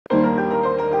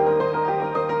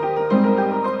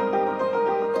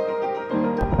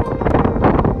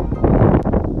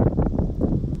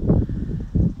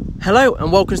Hello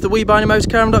and welcome to the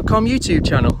WeBuyAnyMotorcaravan.com YouTube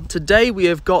channel. Today we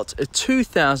have got a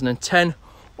 2010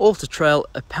 Auto Trail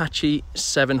Apache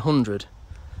 700.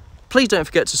 Please don't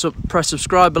forget to press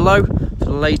subscribe below for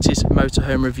the latest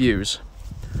motorhome reviews.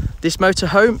 This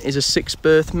motorhome is a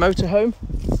 6-berth motorhome,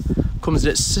 comes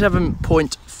in at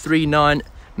 7.39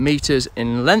 metres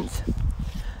in length.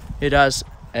 It has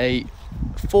a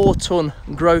 4-ton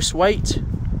gross weight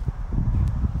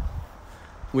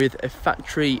with a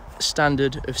factory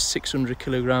standard of 600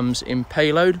 kilograms in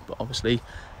payload, but obviously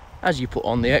as you put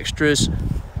on the extras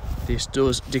this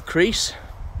does decrease.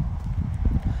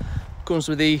 Comes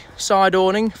with the side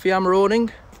awning, Fiat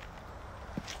awning,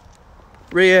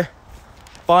 rear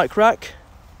bike rack,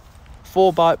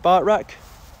 4-bike bike rack,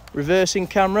 reversing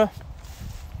camera,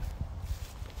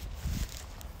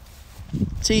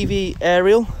 TV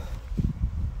aerial,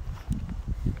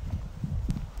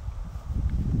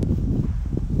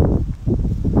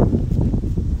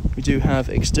 we do have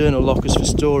external lockers for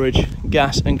storage,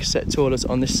 gas and cassette toilets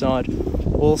on this side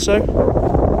also.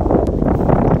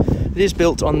 It is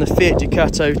built on the Fiat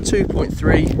Ducato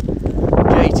 2.3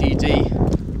 JTD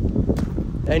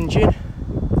engine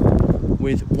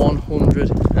with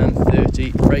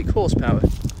 130 brake horsepower.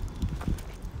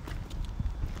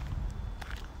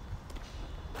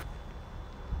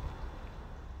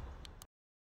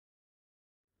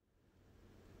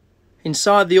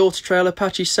 Inside the Auto Trail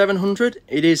Apache 700,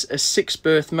 it is a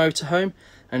 6-berth motorhome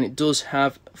and it does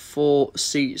have 4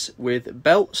 seats with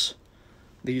belts.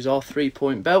 These are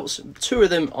 3-point belts. 2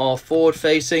 of them are forward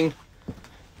facing,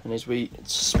 and as we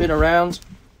spin around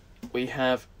we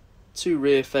have 2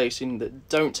 rear facing that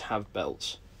don't have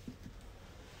belts.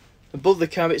 Above the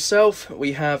cab itself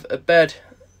we have a bed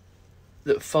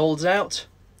that folds out,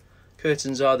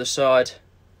 curtains either side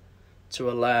to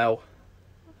allow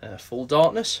full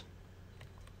darkness.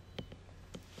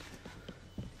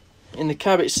 In the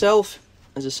cab itself,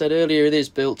 as I said earlier, it is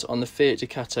built on the Fiat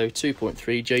Ducato 2.3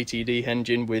 JTD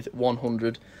engine with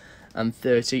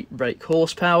 130 brake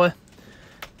horsepower.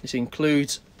 This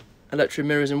includes electric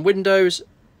mirrors and windows,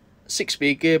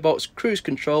 6-speed gearbox, cruise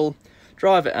control,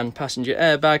 driver and passenger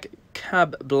airbag,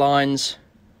 cab blinds,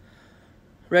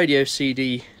 radio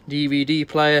CD DVD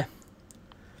player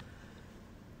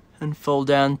and fold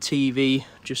down TV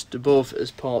just above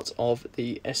as part of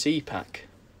the SE pack.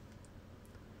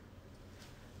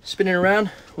 Spinning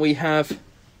around we have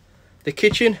the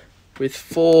kitchen with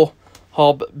 4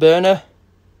 hob burner,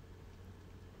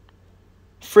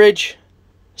 fridge,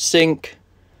 sink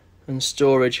and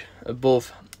storage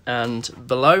above and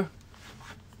below.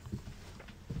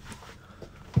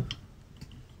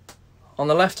 On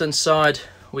the left hand side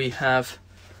we have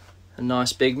a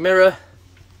nice big mirror,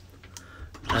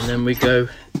 and then we go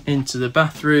into the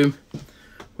bathroom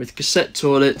with cassette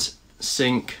toilet,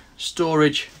 sink,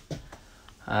 storage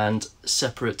and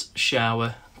separate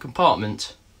shower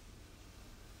compartment.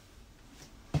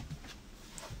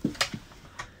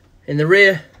 In the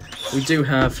rear we do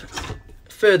have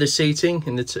further seating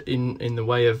in the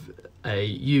way of a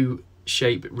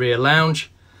U-shaped rear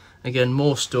lounge. Again,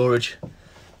 more storage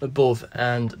above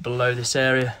and below this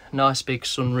area. Nice big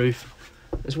sunroof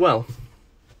as well.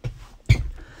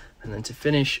 And then to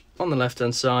finish, on the left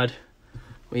hand side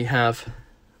we have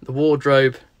the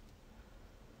wardrobe,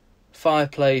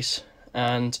 fireplace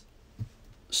and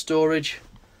storage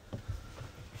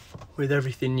with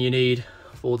everything you need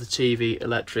for the TV,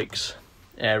 electrics,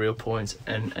 aerial point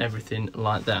and everything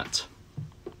like that.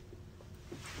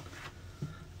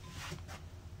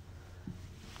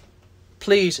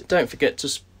 Please don't forget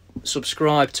to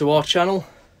subscribe to our channel,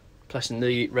 pressing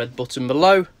the red button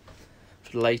below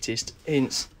for the latest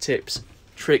hints, tips,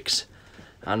 tricks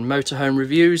and motorhome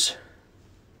reviews.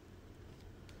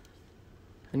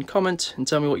 And comment and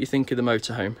tell me what you think of the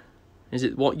motorhome. Is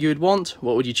it what you'd want?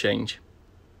 What would you change?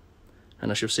 And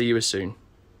I shall see you as soon.